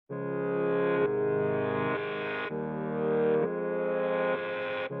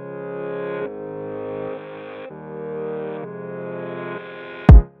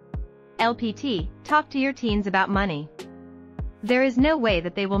LPT, talk to your teens about money. There is no way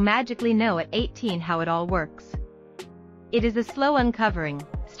that they will magically know at 18 how it all works. It is a slow uncovering,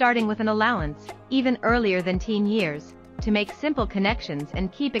 starting with an allowance, even earlier than teen years, to make simple connections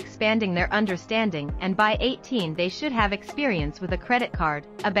and keep expanding their understanding, and by 18 they should have experience with a credit card,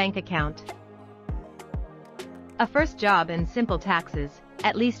 a bank account, a first job and simple taxes,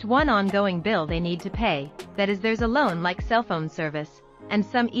 at least one ongoing bill they need to pay, that is there's a loan like cell phone service, and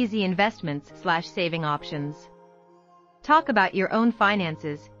some easy investments/saving options. Talk about your own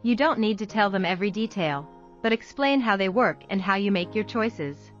finances. You don't need to tell them every detail, but explain how they work and how you make your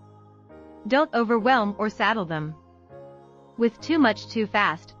choices. Don't overwhelm or saddle them with too much too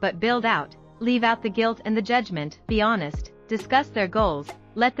fast, but build out, leave out the guilt and the judgment, be honest, discuss their goals,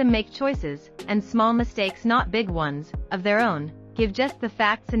 let them make choices, and small mistakes, not big ones, of their own, give just the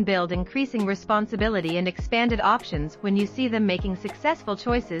facts and build increasing responsibility and expanded options when you see them making successful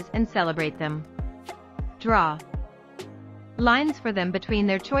choices and celebrate them. Draw lines for them between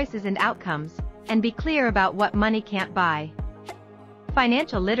their choices and outcomes, and be clear about what money can't buy.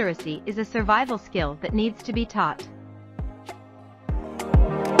 Financial literacy is a survival skill that needs to be taught.